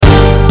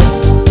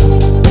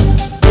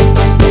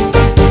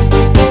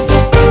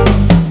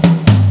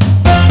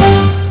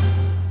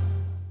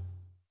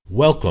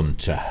welcome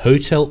to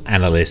Hotel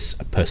Analyst's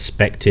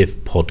Perspective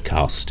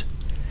podcast.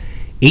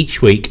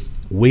 Each week,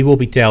 we will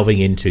be delving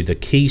into the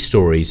key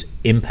stories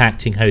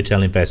impacting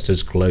hotel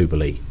investors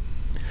globally.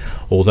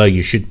 Although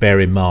you should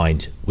bear in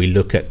mind, we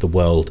look at the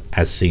world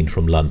as seen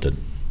from London.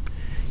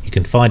 You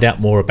can find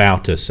out more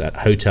about us at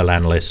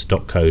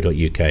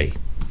hotelanalyst.co.uk.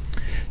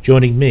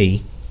 Joining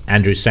me,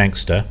 Andrew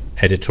Sangster,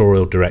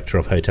 Editorial Director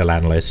of Hotel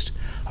Analyst,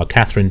 are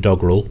Catherine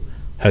Doggerel,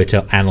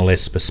 Hotel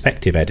Analyst's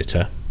Perspective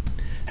Editor,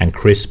 and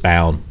Chris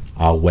Bown,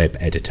 our Web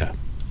Editor.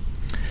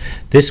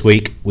 This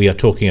week we are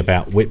talking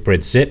about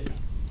Whitbread Zip,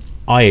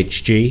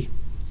 IHG,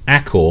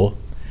 Accor,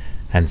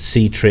 and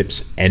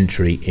Ctrip's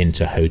entry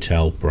into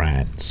hotel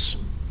brands.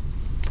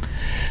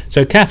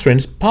 So Catherine,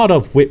 as part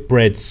of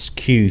Whitbread's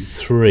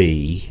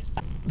Q3,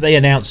 they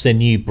announced their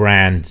new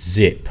brand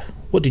Zip.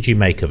 What did you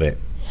make of it?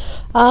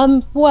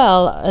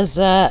 Well, as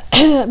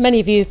many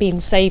of you have been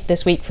saved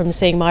this week from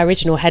seeing my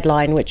original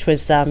headline, which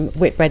was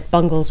Whitbread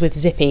bungles with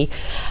Zippy,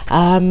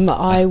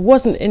 I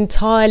wasn't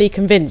entirely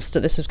convinced that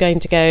this was going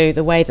to go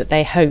the way that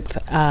they hope.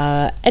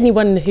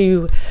 Anyone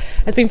who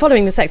has been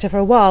following the sector for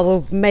a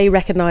while may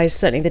recognise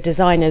certainly the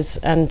designers,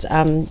 and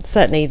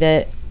certainly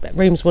the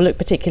rooms will look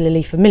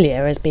particularly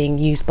familiar as being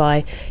used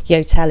by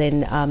Yotel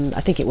in I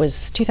think it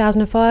was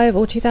 2005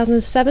 or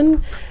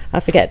 2007, I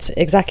forget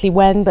exactly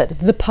when, but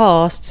the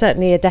past,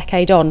 certainly a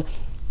decade on.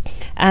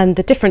 And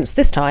the difference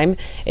this time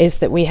is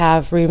that we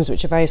have rooms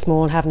which are very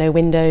small and have no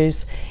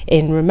windows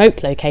in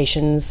remote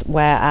locations,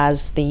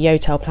 whereas the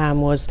Yotel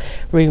plan was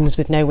rooms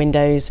with no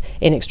windows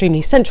in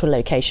extremely central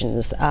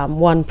locations,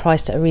 one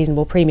priced at a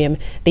reasonable premium,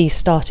 these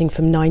starting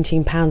from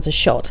 £19 a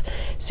shot.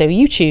 So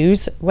you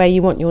choose where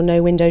you want your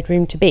no windowed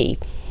room to be.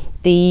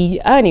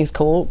 The earnings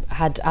call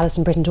had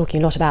Alison Brittain talking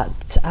a lot about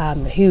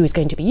who is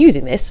going to be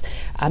using this.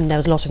 There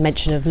was a lot of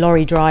mention of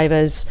lorry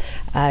drivers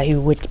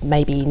who would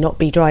maybe not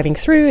be driving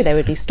through, they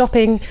would be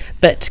stopping.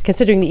 But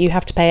considering that you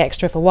have to pay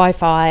extra for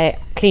Wi-Fi,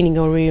 cleaning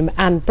your room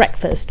and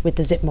breakfast with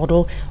the Zip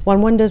model,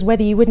 one wonders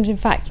whether you wouldn't in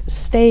fact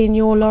stay in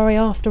your lorry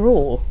after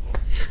all.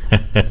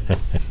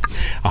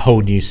 A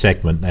whole new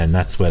segment then,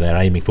 that's where they're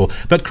aiming for.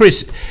 But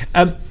Chris,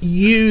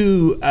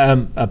 you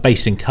are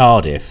based in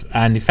Cardiff,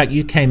 and in fact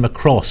you came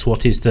across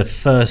what is the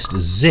first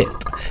Zip.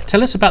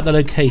 Tell us about the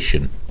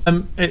location.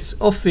 It's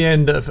off the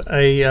end of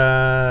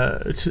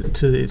it's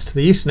to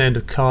the eastern end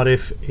of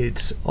Cardiff.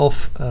 It's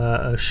off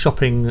a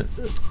shopping,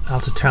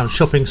 out of town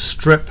shopping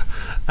strip,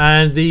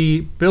 and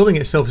the building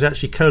itself is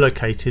actually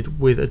co-located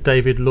with a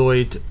David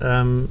Lloyd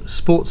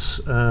sports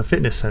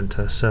fitness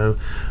centre. So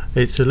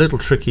it's a little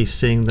tricky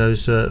seeing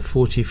those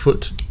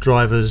 40-foot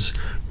drivers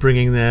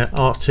bringing their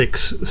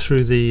Arctics through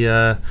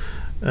the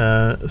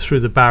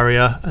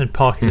barrier and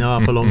parking them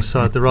up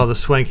alongside the rather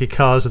swanky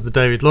cars of the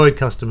David Lloyd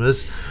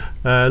customers,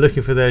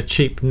 looking for their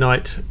cheap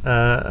night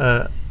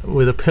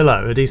with a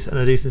pillow, a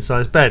decent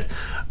sized bed.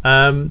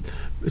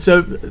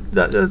 So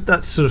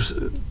that sort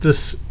of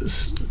just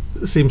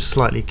seems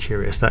slightly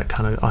curious, that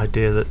kind of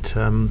idea that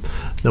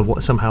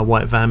somehow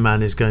White Van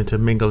Man is going to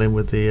mingle in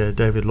with the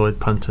David Lloyd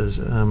punters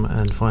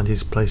and find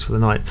his place for the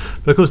night.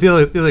 But of course the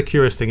other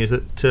curious thing is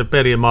that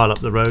barely a mile up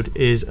the road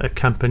is a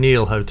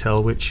Campanile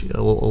hotel, which,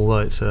 although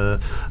it's a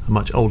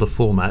much older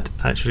format,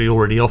 actually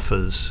already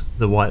offers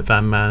the White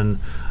Van Man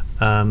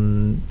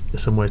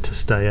somewhere to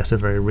stay at a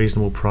very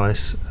reasonable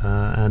price,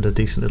 and a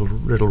decent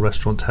little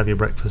restaurant to have your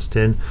breakfast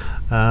in,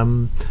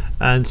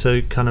 and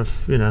so kind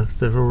of,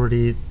 they've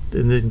already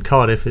in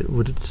Cardiff, it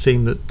would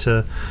seem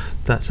that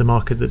that's a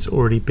market that's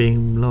already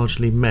being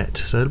largely met.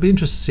 So it'll be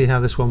interesting to see how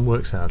this one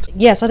works out.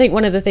 Yes, I think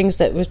one of the things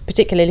that was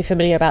particularly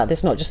familiar about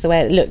this, not just the way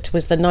it looked,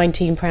 was the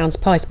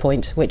 £19 price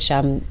point, which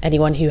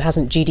anyone who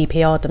hasn't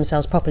GDPR'd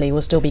themselves properly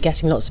will still be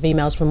getting lots of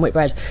emails from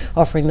Whitbread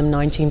offering them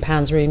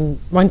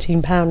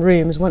 £19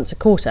 rooms once a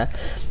quarter.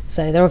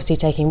 So they're obviously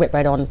taking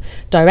Whitbread on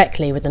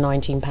directly with the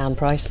 £19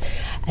 price,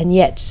 and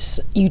yet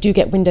you do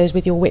get windows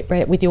with your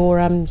Whitbread, with your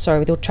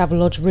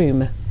Travelodge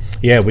room.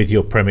 Yeah, with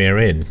your Premier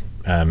Inn,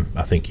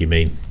 I think you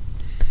mean.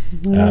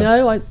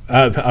 No,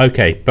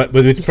 okay, but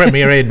with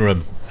Premier Inn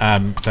room,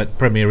 but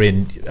Premier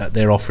Inn,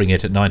 they're offering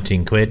it at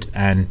 £19,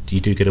 and you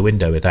do get a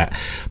window with that.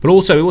 But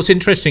also, what's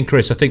interesting,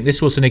 Chris, I think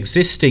this was an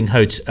existing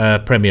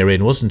Premier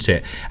Inn, wasn't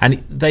it?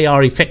 And they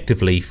are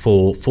effectively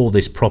for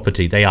this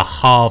property, they are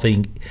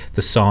halving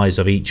the size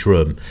of each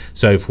room.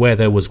 So if where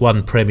there was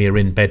one Premier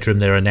Inn bedroom,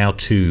 there are now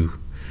two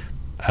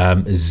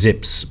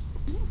Zips.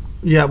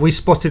 Yeah, we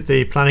spotted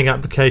the planning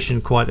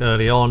application quite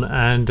early on,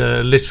 and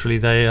literally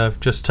they have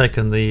just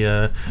taken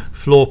the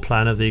floor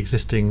plan of the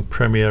existing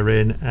Premier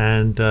Inn,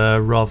 and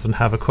rather than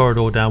have a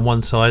corridor down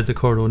one side, the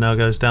corridor now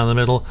goes down the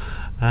middle,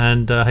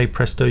 and hey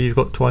presto, you've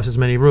got twice as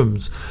many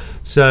rooms.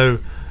 So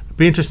it'd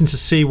be interesting to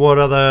see what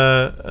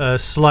other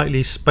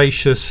slightly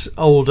spacious,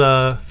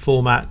 older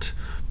format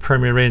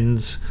Premier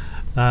Inns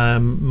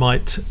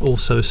might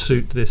also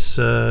suit this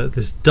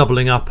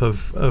doubling up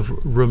of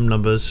room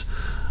numbers.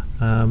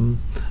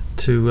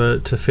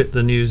 To fit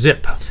the new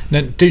Zip.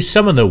 Now, do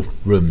some of the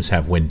rooms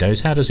have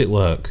windows? How does it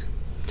work?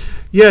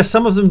 Yeah,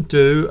 some of them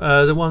do.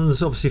 The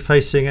ones obviously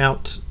facing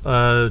out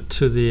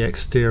to the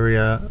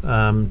exterior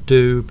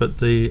do, but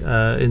the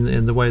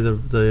in the way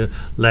the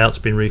layout's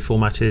been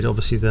reformatted,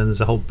 obviously then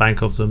there's a whole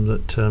bank of them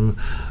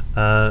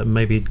that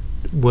maybe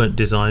weren't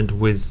designed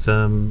with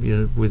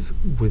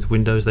with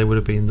windows. They would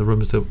have been the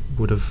rooms that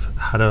would have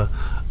had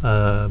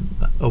a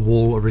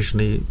wall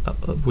originally,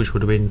 which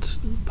would have been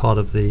part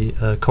of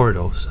the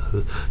corridor.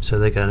 So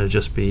they're going to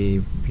just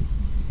be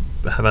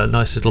have a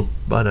nice little,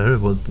 I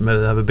don't know, maybe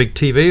they'll have a big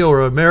TV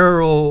or a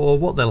mirror or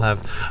what they'll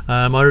have.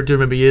 I do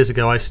remember years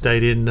ago I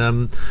stayed in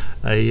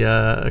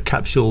a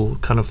capsule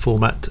kind of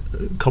format,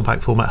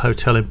 compact format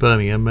hotel in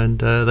Birmingham, and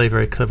they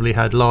very cleverly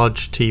had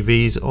large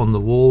TVs on the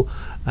wall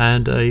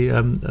and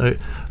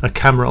a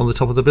camera on the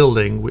top of the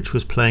building which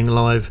was playing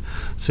live,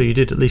 so you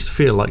did at least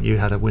feel like you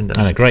had a window.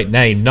 And a great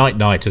name, Night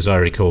Night, as I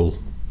recall.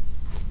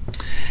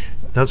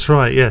 That's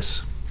right,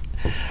 yes.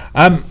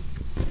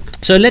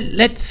 So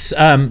let's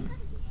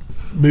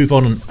move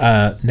on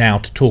now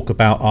to talk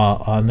about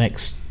our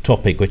next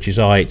topic, which is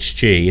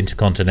IHG,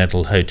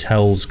 Intercontinental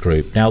Hotels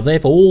Group. Now,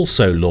 they've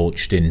also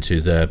launched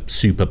into the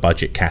super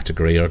budget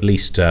category, or at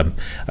least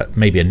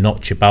maybe a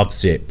notch above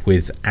Zip,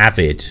 with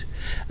Avid.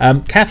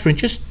 Catherine,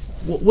 just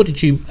what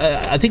did you...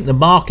 I think the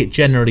market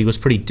generally was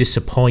pretty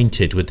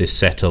disappointed with this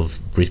set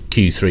of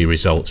Q3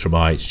 results from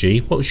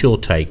IHG. What was your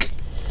take?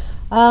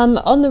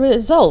 On the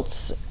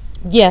results,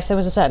 yes, there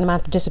was a certain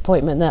amount of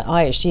disappointment that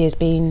IHG has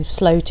been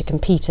slow to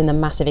compete in the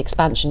massive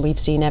expansion we've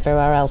seen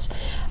everywhere else,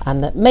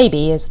 and that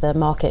maybe, as the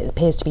market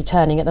appears to be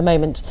turning at the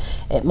moment,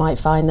 it might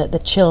find that the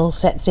chill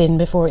sets in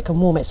before it can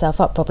warm itself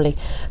up properly.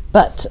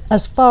 But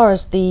as far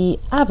as the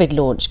Avid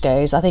launch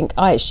goes, I think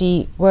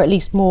IHG were at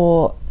least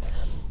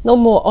not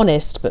more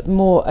honest, but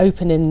more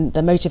open in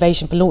the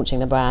motivation for launching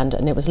the brand,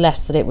 and it was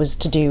less that it was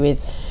to do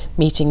with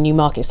meeting new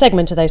market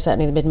segment, although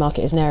certainly the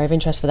mid-market is an area of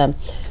interest for them,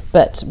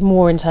 but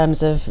more in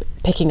terms of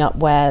picking up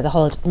where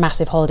the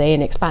massive Holiday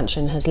Inn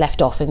expansion has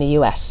left off in the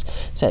US.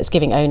 So it's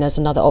giving owners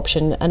another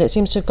option, and it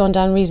seems to have gone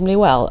down reasonably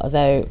well,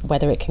 although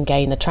whether it can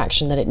gain the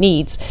traction that it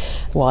needs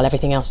while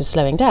everything else is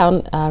slowing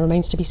down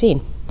remains to be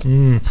seen.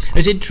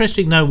 It's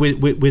interesting, though,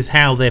 with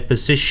how they're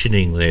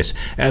positioning this.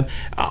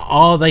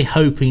 Are they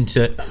hoping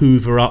to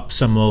hoover up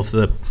some of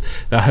the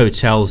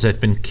hotels they've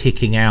been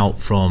kicking out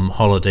from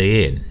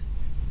Holiday Inn?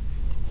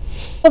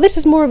 Well, this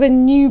is more of a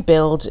new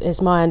build, is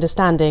my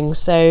understanding,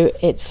 so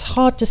it's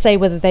hard to say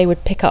whether they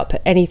would pick up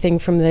anything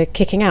from the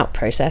kicking out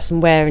process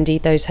and where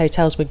indeed those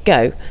hotels would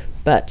go.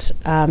 But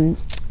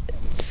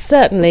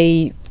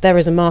certainly there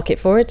is a market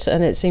for it,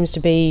 and it seems to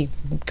be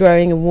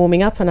growing and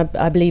warming up, and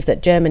I believe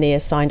that Germany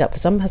has signed up for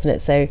some, hasn't it?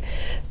 So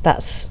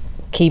that's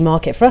key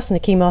market for us, and a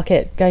key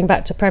market going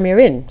back to Premier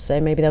Inn, so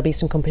maybe there'll be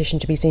some competition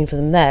to be seen for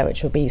them there,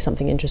 which will be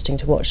something interesting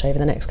to watch over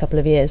the next couple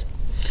of years.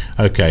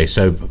 Okay,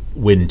 so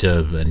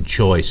Wyndham and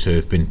Choice, who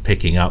have been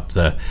picking up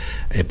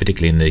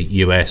particularly in the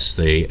US,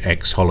 the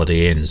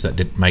ex-Holiday Inns that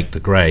didn't make the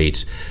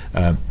grade,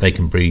 they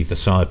can breathe a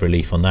sigh of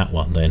relief on that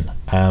one then,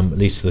 at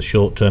least for the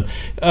short term.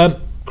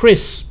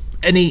 Chris,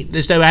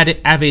 there's no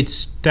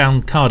Avids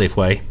down Cardiff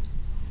way?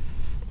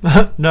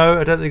 No,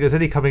 I don't think there's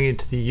any coming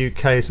into the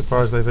UK so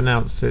far as they've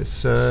announced.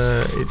 It's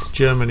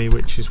Germany,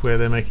 which is where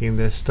they're making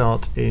their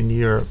start in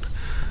Europe.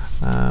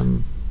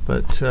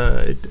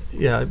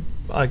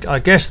 I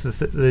guess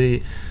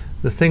the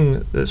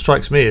thing that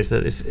strikes me is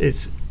that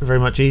it's very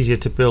much easier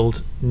to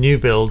build new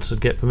builds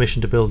and get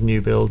permission to build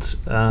new builds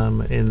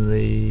in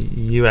the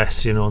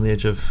US, on the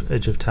edge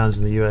of towns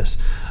in the US.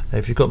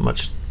 If you've got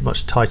much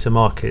tighter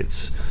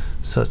markets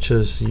such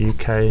as the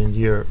UK and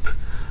Europe,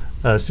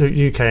 so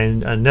UK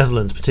and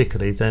Netherlands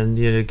particularly, then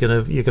you're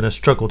gonna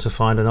struggle to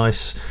find a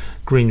nice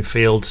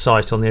greenfield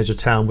site on the edge of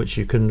town which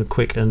you can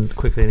quickly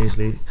and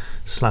easily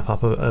slap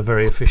up a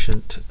very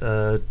efficient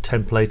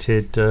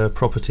templated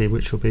property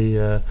which will be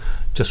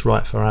just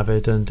right for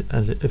Avid and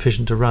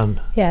efficient to run.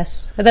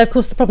 Yes, although of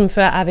course the problem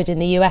for Avid in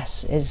the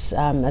US is,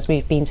 as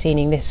we've been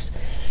seeing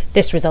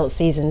this results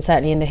season,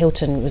 certainly in the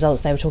Hilton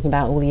results, they were talking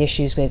about all the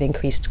issues with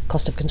increased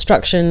cost of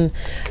construction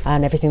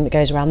and everything that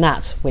goes around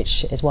that,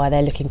 which is why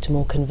they're looking to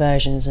more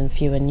conversions and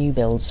fewer new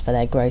builds for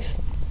their growth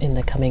in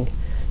the coming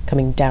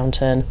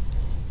downturn.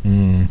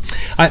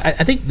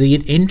 I think the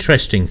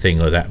interesting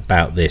thing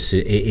about this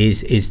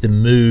is the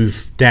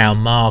move down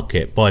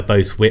market by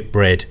both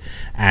Whitbread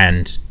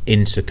and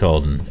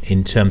Intercon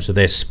in terms of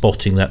their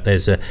spotting that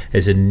there's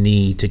a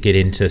need to get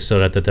into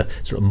sort of the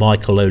sort of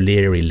Michael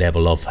O'Leary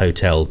level of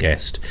hotel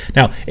guest.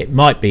 Now it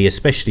might be,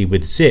 especially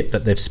with Zip,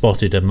 that they've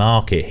spotted a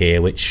market here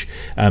which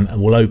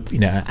will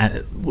open,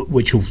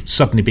 which will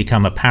suddenly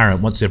become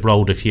apparent once they've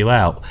rolled a few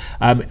out.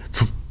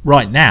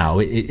 Right now,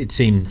 it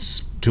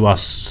seems to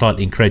us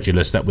slightly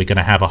incredulous that we're going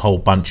to have a whole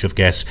bunch of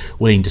guests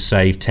willing to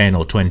save 10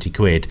 or 20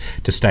 quid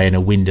to stay in a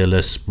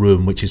windowless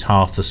room which is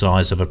half the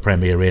size of a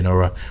Premier Inn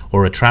or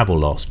a travel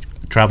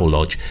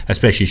lodge,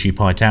 especially as you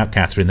point out,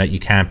 Catherine, that you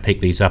can pick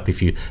these up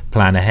if you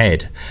plan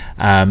ahead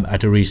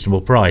at a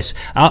reasonable price.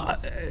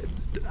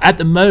 at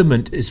the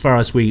moment, as far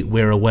as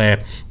we're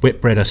aware,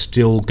 Whitbread are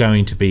still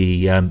going to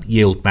be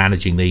yield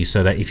managing these,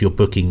 so that if you're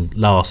booking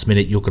last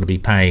minute, you're going to be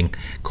paying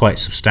quite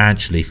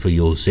substantially for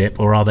your zip,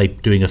 or are they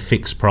doing a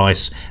fixed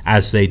price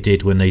as they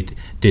did when they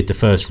did the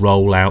first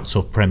rollouts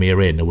of Premier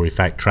Inn, or in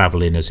fact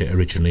Travel Inn as it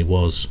originally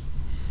was?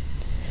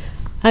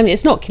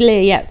 It's not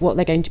clear yet what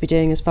they're going to be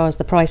doing as far as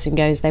the pricing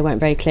goes. They weren't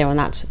very clear on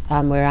that.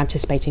 We're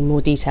anticipating more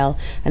detail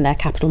in their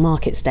Capital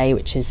Markets Day,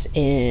 which is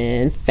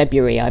in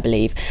February, I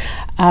believe.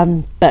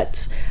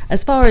 But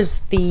as far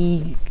as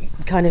the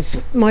kind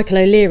of Michael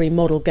O'Leary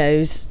model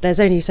goes, there's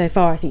only so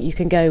far I think you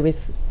can go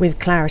with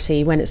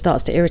clarity when it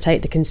starts to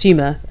irritate the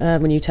consumer,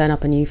 when you turn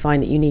up and you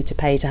find that you need to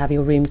pay to have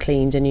your room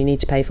cleaned, and you need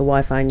to pay for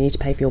Wi-Fi, and you need to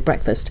pay for your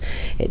breakfast.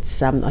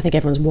 It's I think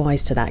everyone's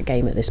wise to that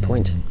game at this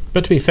point.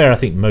 But to be fair, I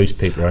think most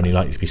people are only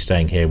likely to be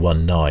staying here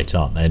one night,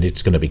 aren't they? And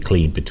it's going to be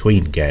cleaned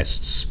between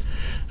guests.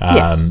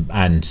 Yes.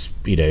 And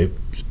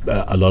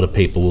a lot of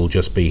people will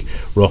just be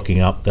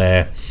rocking up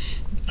there,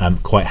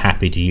 quite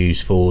happy to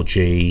use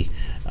 4G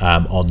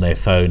on their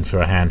phone for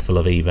a handful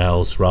of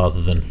emails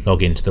rather than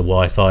log into the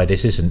Wi-Fi.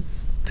 This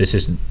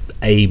isn't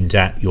aimed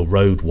at your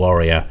road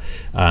warrior,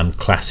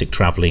 classic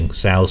travelling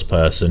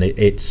salesperson.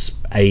 It's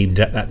aimed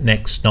at that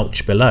next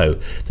notch below,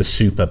 the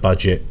super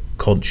budget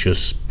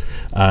conscious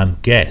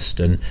guest.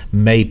 And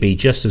maybe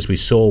just as we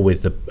saw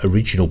with the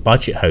original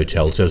budget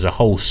hotels, there was a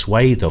whole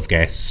swathe of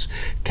guests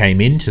came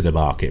into the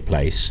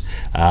marketplace.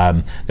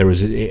 It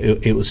was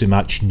as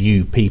much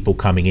new people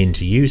coming in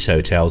to use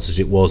hotels as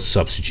it was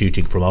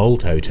substituting from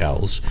old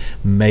hotels.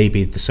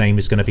 Maybe the same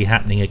is going to be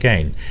happening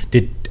again.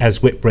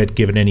 Has Whitbread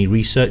given any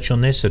research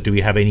on this, or do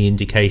we have any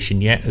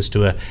indication yet as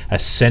to a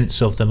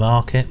sense of the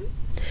market?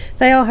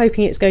 They are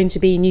hoping it's going to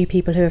be new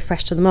people who are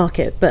fresh to the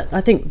market, but I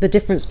think the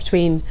difference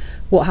between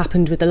what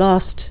happened with the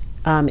last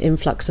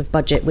influx of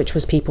budget, which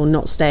was people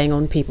not staying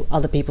on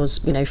other people's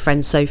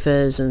friends'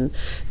 sofas, and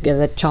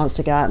the chance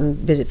to go out and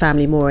visit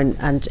family more,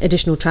 and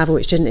additional travel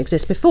which didn't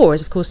exist before,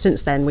 is of course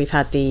since then we've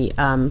had the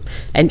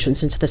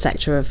entrance into the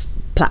sector of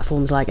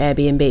platforms like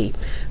Airbnb,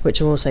 which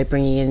are also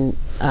bringing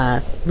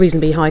in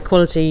reasonably high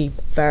quality,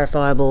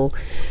 verifiable,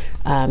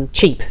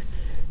 cheap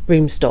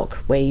room stock,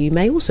 where you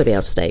may also be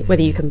able to stay.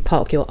 Whether you can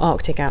park your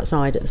Arctic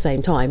outside at the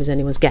same time is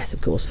anyone's guess,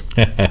 of course.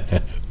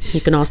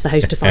 You can ask the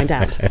host to find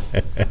out.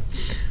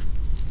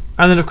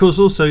 And then, of course,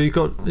 also you've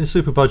got in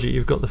super budget,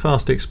 you've got the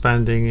fast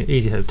expanding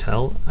Easy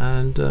Hotel,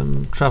 and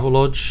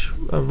Travelodge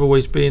have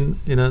always been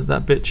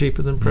that bit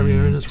cheaper than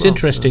Premier Inn as well. It's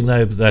interesting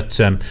though that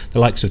the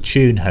likes of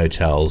Tune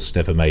Hotels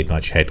never made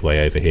much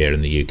headway over here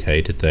in the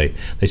UK, did they?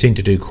 They seem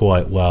to do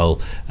quite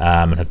well,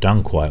 and have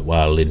done quite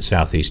well in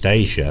Southeast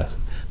Asia,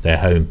 their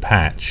home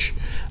patch,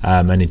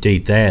 and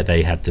indeed there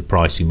they had the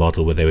pricing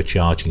model where they were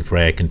charging for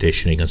air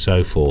conditioning and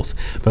so forth,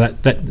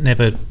 but that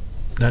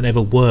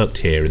never worked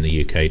here in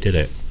the UK, did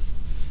it?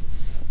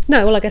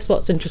 No. Well, I guess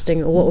what's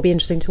interesting, or what will be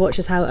interesting to watch,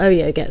 is how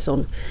Oyo gets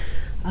on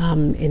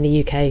in the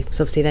UK.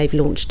 So obviously they've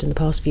launched in the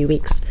past few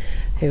weeks,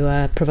 who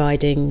are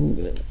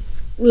providing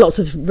lots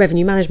of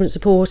revenue management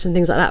support and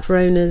things like that for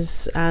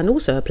owners, and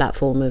also a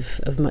platform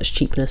of much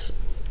cheapness.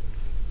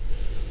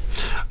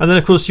 And then,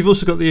 of course, you've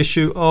also got the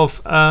issue of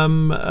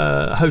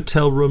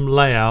hotel room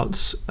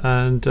layouts.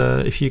 And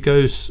if you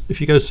go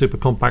super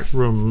compact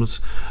rooms,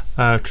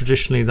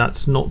 traditionally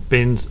that's not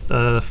been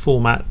a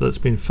format that's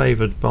been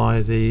favoured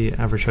by the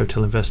average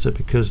hotel investor,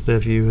 because their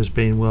view has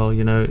been, well,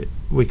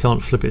 we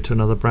can't flip it to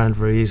another brand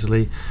very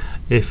easily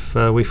if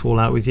we fall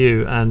out with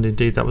you. And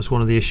indeed, that was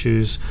one of the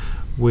issues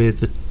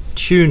with the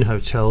Tune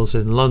hotels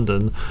in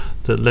London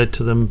that led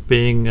to them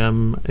being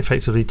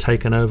effectively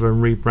taken over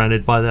and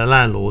rebranded by their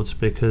landlords,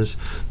 because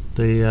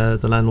the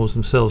landlords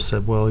themselves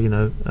said, well,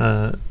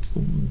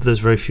 there's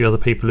very few other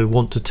people who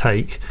want to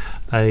take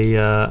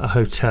a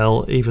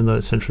hotel, even though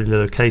it's centrally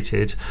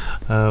located,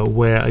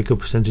 where a good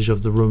percentage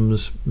of the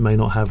rooms may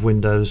not have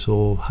windows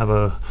or have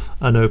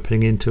an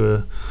opening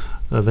into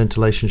a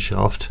ventilation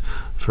shaft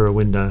for a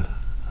window.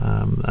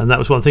 And that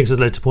was one of the things that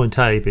led to Point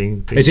A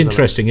being it's developed.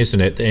 Interesting,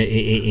 isn't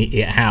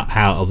it,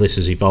 how this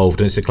has evolved.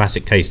 And it's a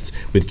classic case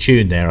with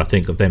Tune there, I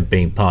think, of them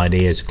being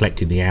pioneers,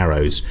 collecting the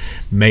arrows.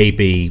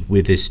 Maybe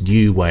with this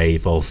new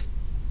wave of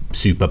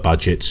super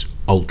budgets,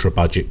 ultra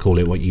budget, call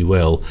it what you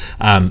will,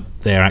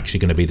 they're actually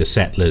going to be the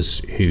settlers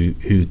who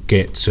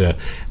get to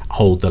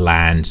hold the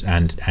land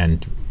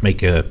and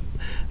make a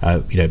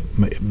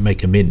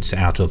mint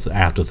out of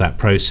that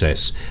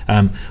process.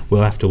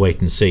 We'll have to wait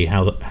and see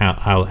how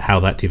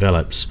that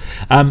develops.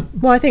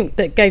 Well, I think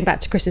that going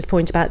back to Chris's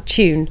point about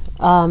Tune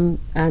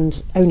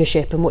and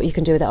ownership and what you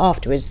can do with it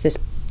afterwards, this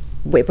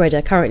Whitbread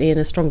are currently in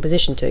a strong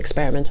position to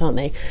experiment, aren't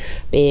they,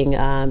 being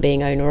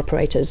owner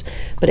operators.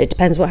 But it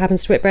depends what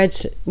happens to Whitbread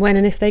when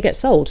and if they get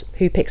sold,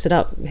 who picks it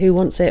up, who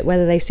wants it,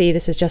 whether they see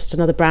this as just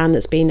another brand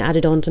that's been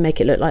added on to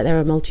make it look like they're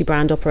a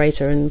multi-brand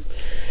operator and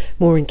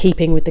more in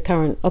keeping with the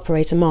current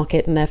operator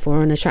market and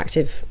therefore an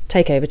attractive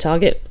takeover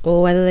target,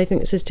 or whether they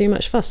think this is too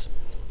much fuss.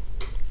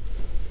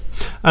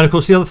 And of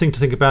course, the other thing to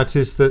think about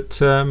is that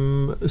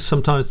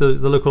sometimes the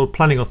local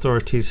planning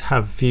authorities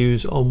have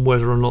views on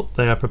whether or not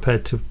they are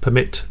prepared to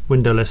permit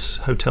windowless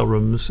hotel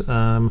rooms.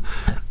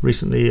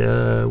 Recently,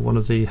 one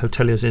of the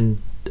hoteliers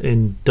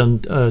in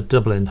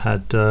Dublin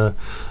had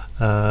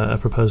a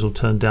proposal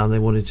turned down. They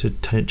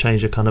wanted to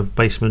change a kind of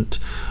basement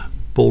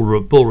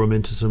ballroom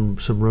into some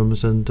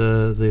rooms, and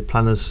the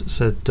planners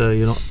said,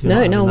 "You're not." No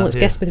one wants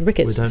guests with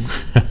rickets. We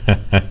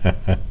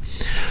don't.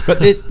 But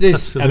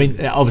this, I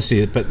mean,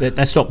 obviously, but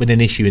that's not been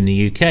an issue in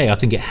the UK. I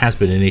think it has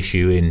been an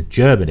issue in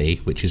Germany,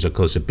 which is, of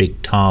course, a big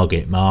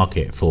target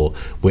market for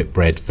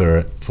Whitbread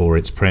for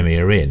its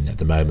Premier Inn at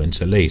the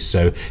moment, at least.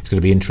 So it's going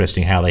to be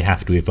interesting how they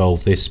have to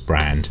evolve this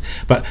brand.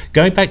 But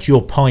going back to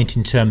your point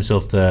in terms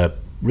of the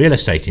real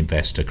estate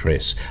investor,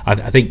 Chris, I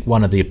think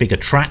one of the big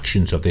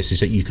attractions of this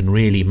is that you can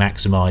really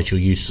maximise your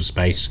use of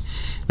space.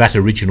 That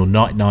original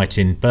night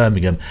in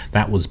Birmingham,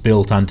 that was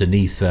built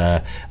underneath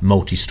a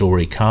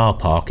multi-storey car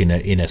park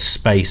in a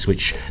space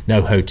which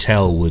no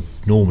hotel would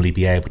normally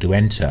be able to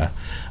enter.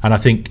 And I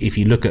think if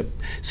you look at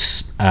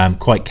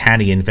quite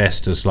canny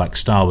investors like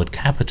Starwood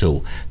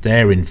Capital,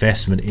 their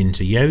investment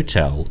into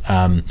Yotel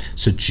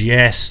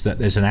suggests that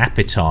there's an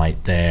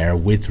appetite there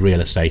with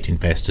real estate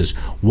investors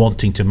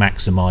wanting to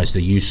maximise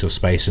the use of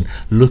space and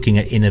looking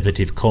at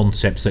innovative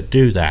concepts that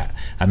do that.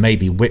 And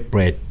maybe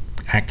Whitbread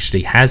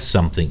actually has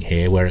something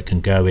here where it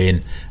can go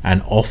in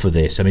and offer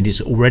this. I mean,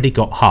 it's already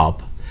got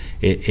hub,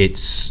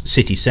 it's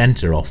city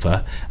centre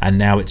offer, and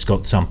now it's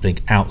got something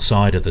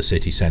outside of the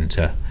city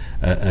centre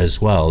as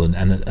well,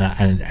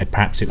 and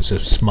perhaps it was a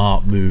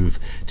smart move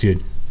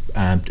to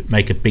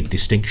make a big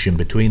distinction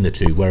between the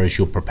two, whereas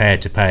you're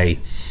prepared to pay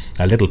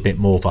a little bit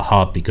more of a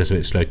hub because of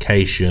its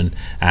location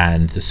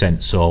and the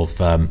sense of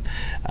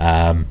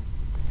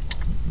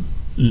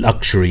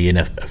luxury in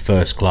a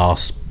first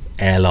class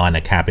airliner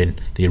cabin,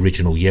 the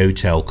original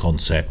Yotel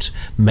concept.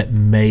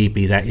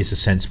 Maybe that is a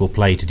sensible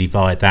play to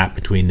divide that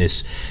between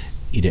this,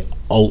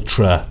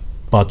 ultra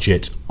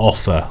budget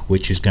offer,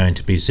 which is going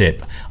to be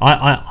Zip.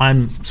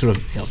 I'm sort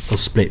of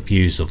split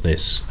views of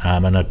this,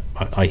 and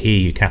I hear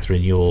you,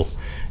 Catherine. You're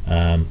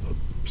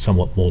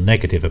somewhat more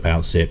negative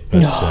about Zip,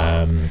 but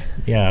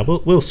yeah,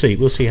 we'll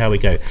see how we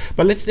go.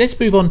 But let's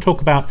move on and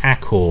talk about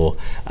Accor,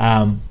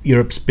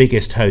 Europe's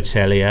biggest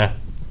hotelier,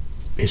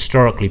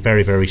 historically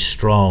very, very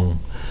strong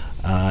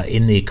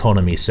in the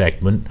economy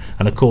segment,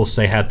 and of course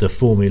they had the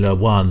Formula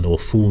One or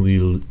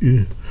Formula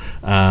E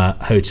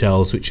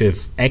hotels, which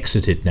have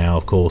exited now,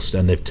 of course,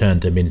 and they've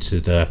turned them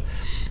into the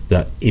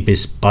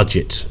Ibis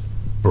Budget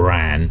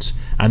brand,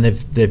 and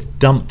they've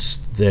dumped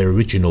their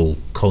original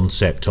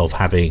concept of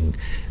having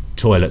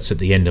toilets at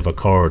the end of a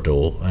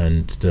corridor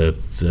and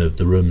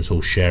the rooms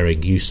all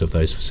sharing use of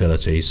those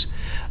facilities,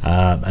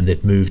 and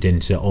they've moved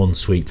into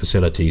ensuite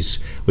facilities,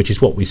 which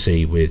is what we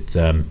see with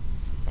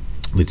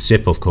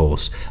Zip, of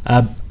course.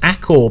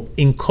 Accor,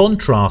 in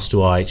contrast to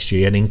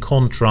IHG and in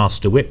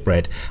contrast to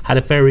Whitbread, had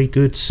a very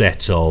good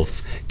set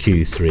of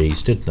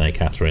Q3s, didn't they,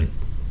 Catherine?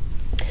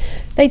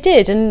 They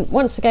did, and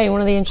once again,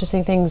 one of the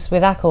interesting things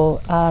with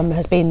Accor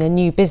has been the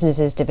new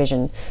businesses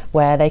division,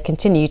 where they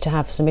continue to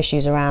have some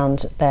issues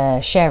around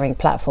their sharing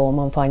platform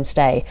on Fine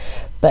Stay,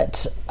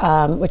 but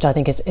which I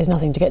think is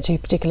nothing to get too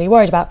particularly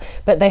worried about.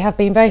 But they have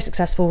been very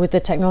successful with the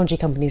technology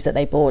companies that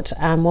they bought,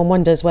 and one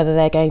wonders whether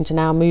they're going to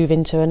now move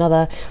into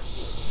another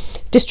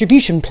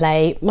distribution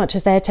play, much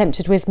as they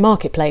attempted with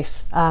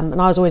Marketplace. And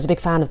I was always a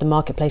big fan of the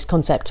Marketplace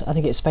concept. I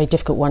think it's a very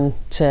difficult one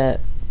to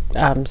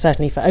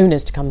certainly for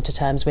owners to come to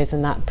terms with,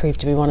 and that proved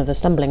to be one of the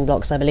stumbling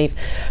blocks, I believe.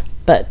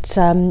 But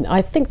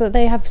I think that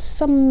they have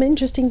some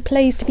interesting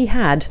plays to be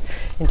had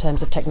in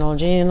terms of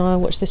technology, and I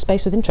watch this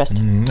space with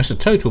interest. That's a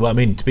total. I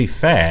mean, to be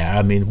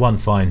fair, One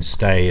Fine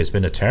Stay has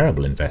been a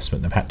terrible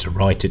investment. They've had to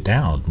write it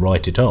down,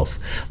 write it off.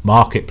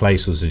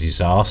 Marketplace was a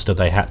disaster.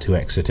 They had to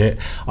exit it.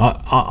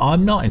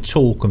 I'm not at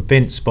all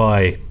convinced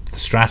by the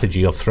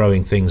strategy of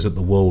throwing things at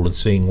the wall and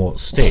seeing what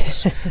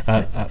sticks.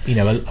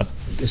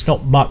 There's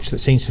not much that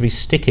seems to be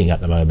sticking at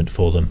the moment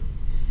for them.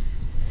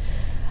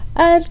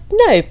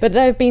 No, but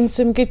there have been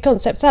some good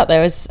concepts out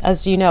there.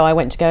 As you know, I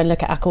went to go and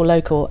look at Accor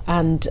Local,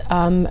 and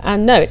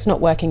no, it's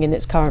not working in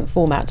its current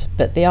format,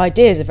 but the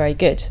ideas are very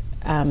good.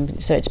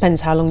 So it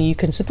depends how long you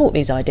can support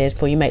these ideas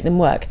before you make them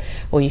work,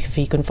 or if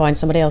you can find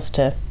somebody else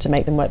to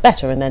make them work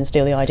better and then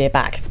steal the idea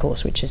back, of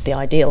course, which is the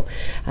ideal.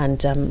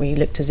 And we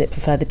looked to Zip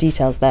for further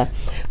details there.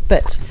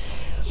 But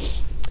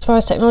as far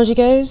as technology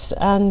goes,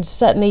 and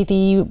certainly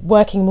the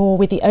working more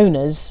with the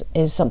owners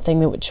is something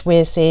which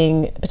we're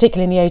seeing,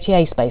 particularly in the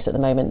OTA space at the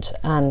moment.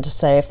 And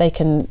so if they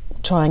can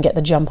try and get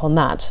the jump on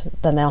that,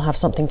 then they'll have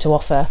something to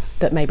offer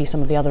that maybe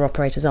some of the other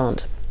operators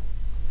aren't.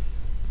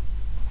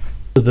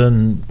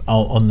 Than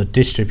on the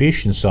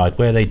distribution side,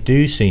 where they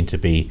do seem to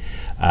be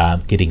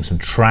getting some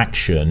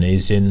traction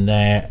is in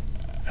their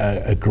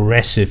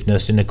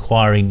aggressiveness in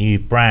acquiring new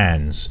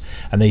brands,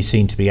 and they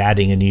seem to be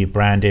adding a new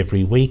brand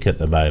every week at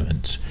the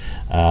moment,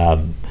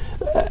 and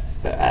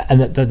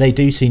that they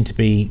do seem to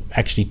be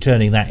actually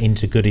turning that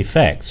into good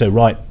effect. So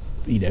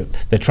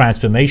the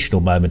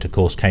transformational moment, of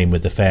course, came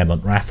with the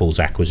Fairmont Raffles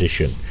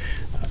acquisition,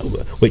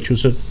 which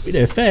was a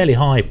fairly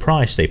high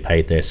price they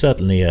paid there,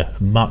 certainly a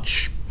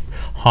much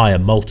higher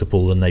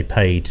multiple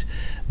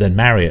than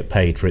Marriott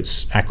paid for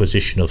its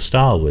acquisition of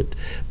Starwood.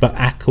 But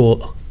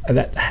Accor,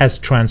 that has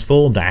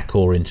transformed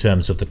Accor in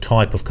terms of the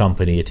type of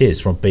company it is,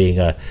 from being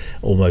a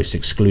almost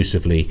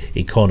exclusively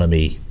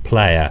economy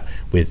player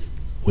with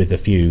a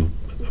few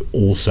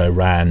also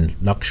ran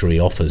luxury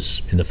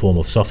offers in the form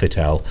of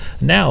Sofitel.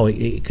 Now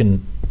it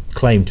can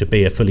claim to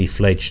be a fully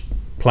fledged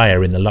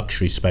player in the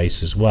luxury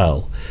space as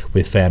well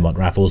with Fairmont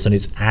Raffles, and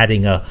it's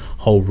adding a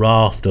whole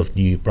raft of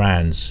new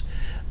brands.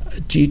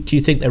 Do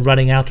you think they're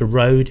running out of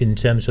road in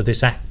terms of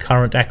this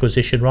current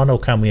acquisition run, or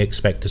can we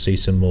expect to see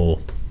some more?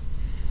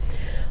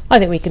 I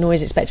think we can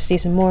always expect to see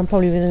some more, and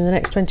probably within the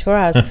next 24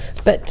 hours.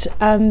 But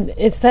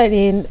it's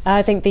certainly,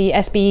 I think the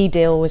SBE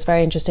deal was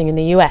very interesting in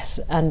the US,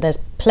 and there's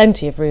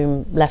plenty of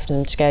room left for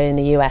them to go in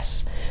the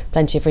US,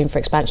 plenty of room for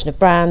expansion of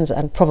brands,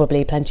 and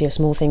probably plenty of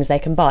small things they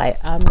can buy.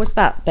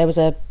 There was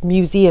a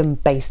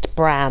museum-based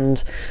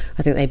brand,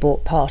 I think they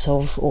bought part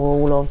of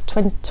or all of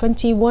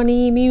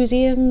 21E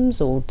museums,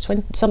 or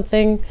 20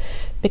 something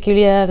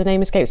peculiar, the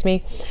name escapes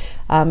me.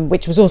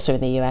 Which was also in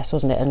the US,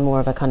 wasn't it? And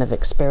more of a kind of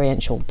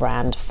experiential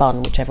brand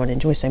fun, which everyone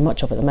enjoys so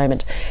much of at the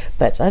moment.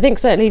 But I think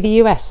certainly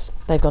the US,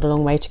 they've got a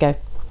long way to go.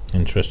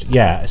 Interesting.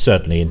 Yeah,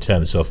 certainly in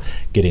terms of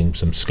getting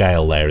some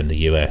scale there in the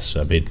US.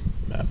 I mean,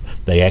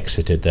 they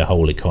exited their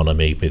whole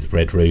economy with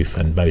Red Roof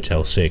and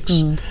Motel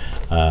 6.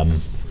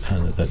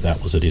 That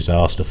was a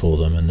disaster for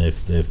them, and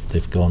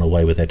they've gone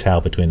away with their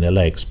tail between their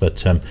legs.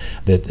 But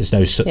there's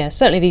no. Yeah,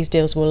 certainly these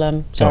deals will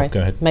go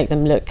ahead. Make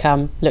them look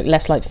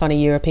less like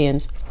funny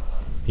Europeans.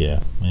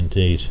 Yeah,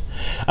 indeed.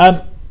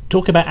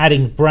 Talk about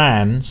adding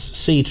brands,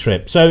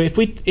 Ctrip. So if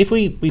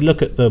we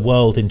look at the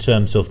world in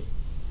terms of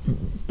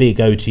big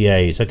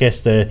OTAs, I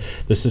guess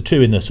there's the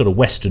two in the sort of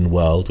Western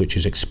world, which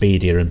is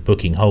Expedia and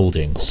Booking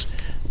Holdings,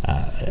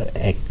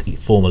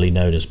 formerly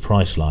known as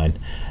Priceline.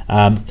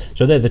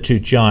 So they're the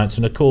two giants,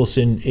 and of course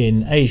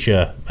in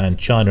Asia and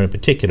China in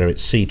particular,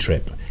 it's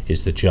Ctrip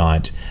is the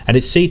giant, and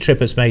it's Ctrip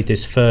has made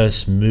this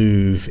first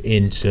move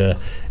into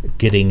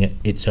getting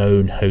its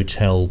own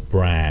hotel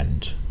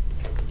brand,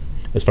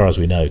 as far as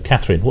we know.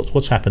 Catherine,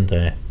 what's happened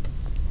there?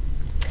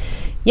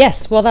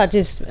 Yes, well, that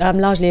is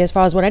largely as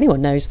far as what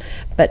anyone knows,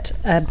 but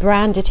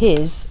brand it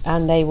is,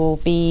 and they will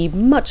be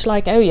much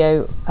like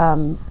OYO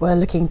were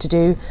looking to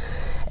do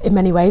in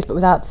many ways, but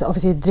without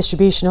obviously the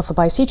distribution offered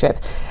by Ctrip.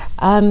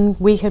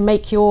 We can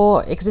make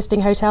your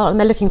existing hotel, and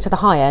they're looking to the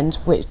high end,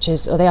 or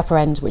the upper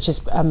end, which is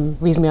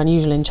reasonably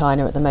unusual in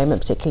China at the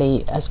moment,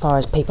 particularly as far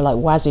as people like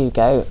Wazoo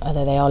go,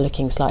 although they are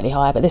looking slightly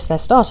higher. But they're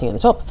starting at the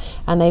top,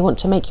 and they want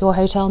to make your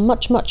hotel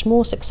much, much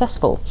more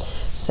successful.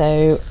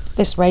 So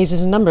this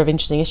raises a number of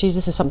interesting issues.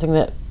 This is something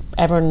that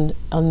everyone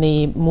on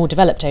the more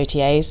developed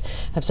OTAs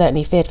have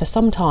certainly feared for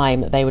some time,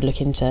 that they would look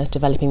into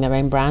developing their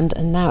own brand,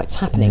 and now it's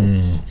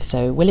happening.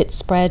 So will it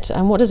spread,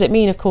 and what does it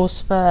mean, of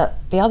course, for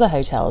the other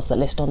hotels that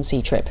list on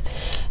Ctrip?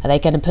 Are they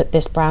going to put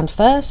this brand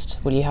first?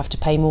 Will you have to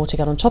pay more to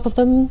get on top of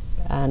them?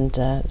 And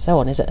so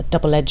on. Is it a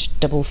double-edged,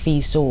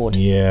 double-fee sword?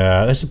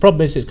 Yeah, that's the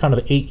problem. Is it's kind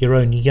of eat your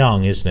own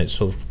young, isn't it?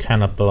 Sort of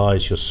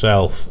cannibalise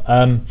yourself.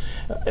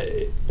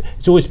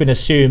 It's always been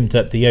assumed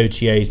that the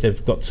OTAs,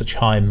 they've got such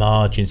high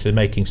margins, they're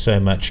making so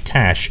much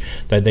cash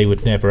that they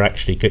would never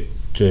actually get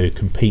to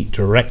compete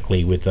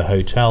directly with the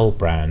hotel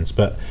brands.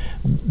 But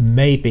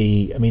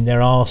maybe, I mean,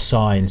 there are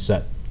signs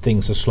that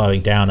things are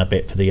slowing down a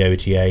bit for the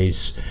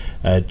OTAs.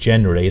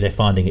 Generally, they're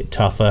finding it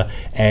tougher.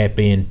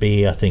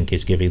 Airbnb, I think,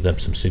 is giving them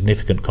some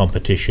significant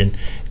competition.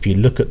 If you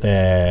look at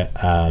their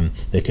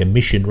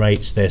commission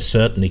rates, they're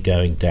certainly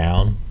going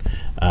down.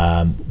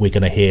 We're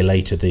going to hear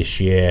later this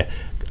year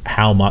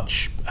how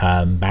much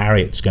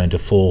Marriott's going to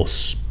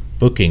force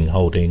Booking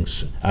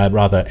Holdings,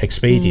 rather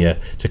Expedia,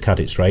 to cut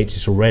its rates.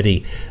 It's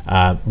already,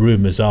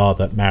 rumours are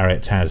that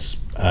Marriott has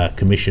a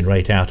commission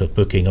rate out of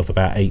Booking of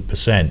about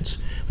 8%,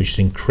 which is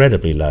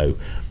incredibly low,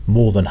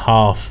 more than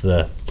half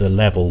the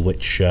level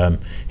which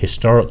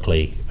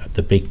historically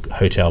the big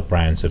hotel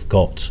brands have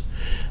got.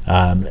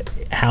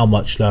 How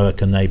much lower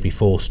can they be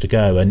forced to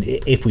go? And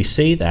if we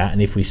see that,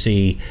 and if we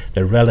see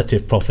the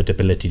relative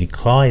profitability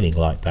declining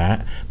like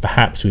that,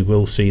 perhaps we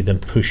will see them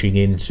pushing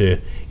into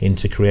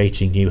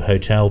creating new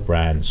hotel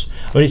brands.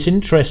 But it's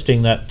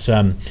interesting that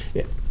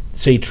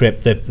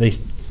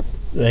Ctrip,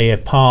 they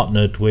have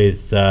partnered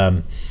with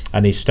an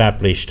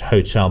established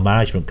hotel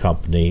management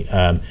company,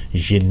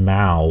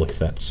 Jinmao, if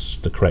that's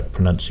the correct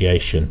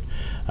pronunciation,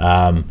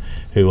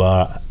 who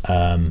are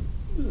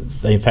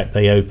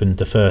they opened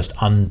the first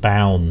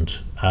Unbound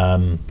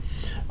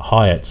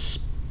Hyatt's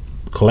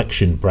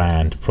collection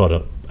brand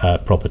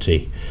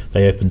property.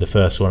 They opened the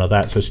first one of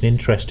that, so it's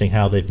interesting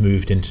how they've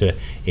moved into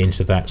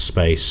that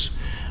space.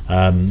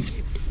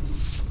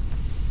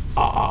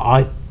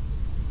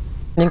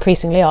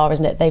 Increasingly are,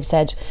 isn't it? They've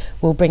said,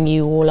 we'll bring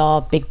you all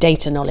our big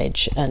data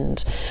knowledge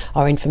and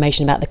our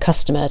information about the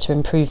customer to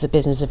improve the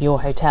business of your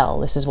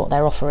hotel. This is what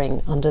they're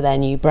offering under their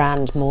new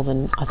brand, more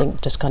than, I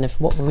think, just kind of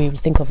what we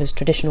would think of as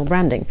traditional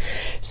branding.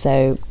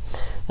 So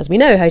as we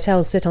know,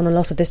 hotels sit on a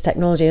lot of this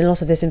technology and a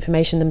lot of this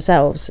information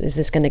themselves. Is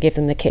this going to give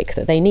them the kick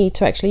that they need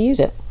to actually use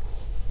it?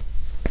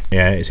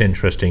 Yeah, it's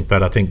interesting,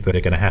 but I think that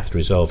they're going to have to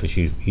resolve, as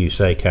you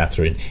say,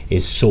 Catherine,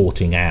 is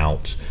sorting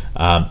out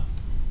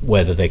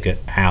whether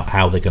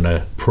how they're going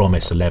to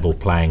promise a level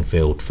playing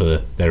field for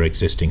their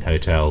existing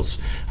hotels.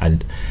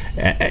 And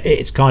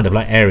it's kind of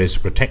like areas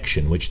of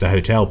protection which the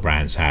hotel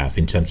brands have,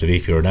 in terms of,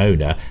 if you're an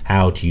owner,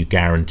 how do you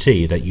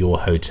guarantee that your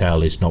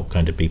hotel is not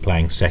going to be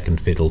playing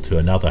second fiddle to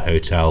another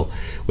hotel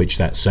which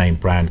that same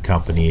brand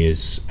company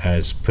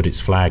has put its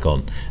flag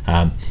on.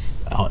 On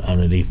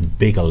an even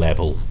bigger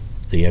level,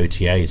 the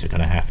OTAs are going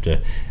to have to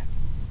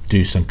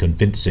do some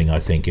convincing, I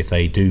think, if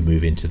they do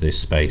move into this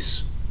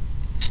space.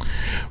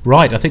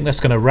 Right, I think that's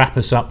going to wrap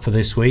us up for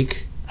this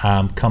week.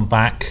 Come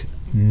back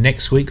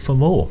next week for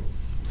more.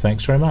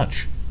 Thanks very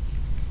much.